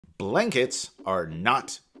Blankets are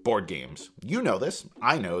not board games. You know this,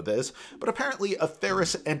 I know this, but apparently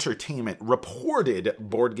Atheris Entertainment, reported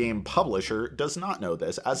board game publisher, does not know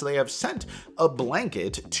this, as they have sent a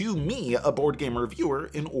blanket to me, a board game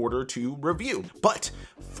reviewer, in order to review. But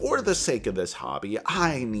for the sake of this hobby,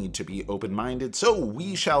 I need to be open-minded, so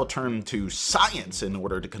we shall turn to science in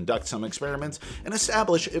order to conduct some experiments and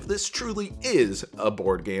establish if this truly is a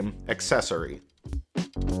board game accessory.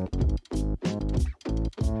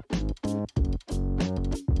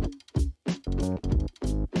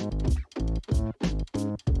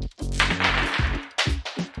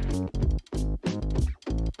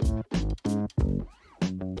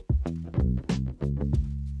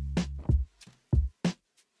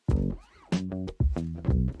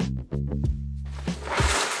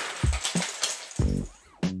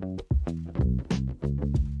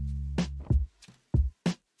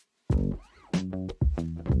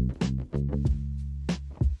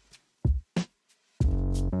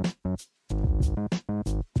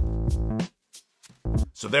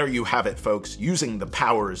 So there you have it, folks. Using the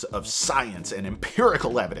powers of science and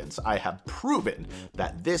empirical evidence, I have proven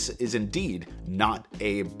that this is indeed not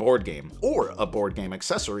a board game or a board game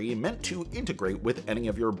accessory meant to integrate with any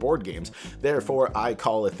of your board games. Therefore, I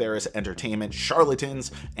call Atheris Entertainment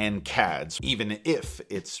charlatans and cads, even if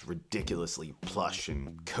it's ridiculously plush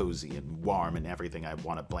and cozy and warm and everything I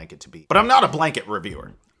want a blanket to be. But I'm not a blanket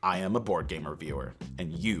reviewer. I am a board game reviewer,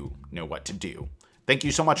 and you know what to do. Thank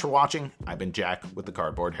you so much for watching. I've been Jack with the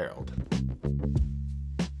Cardboard Herald.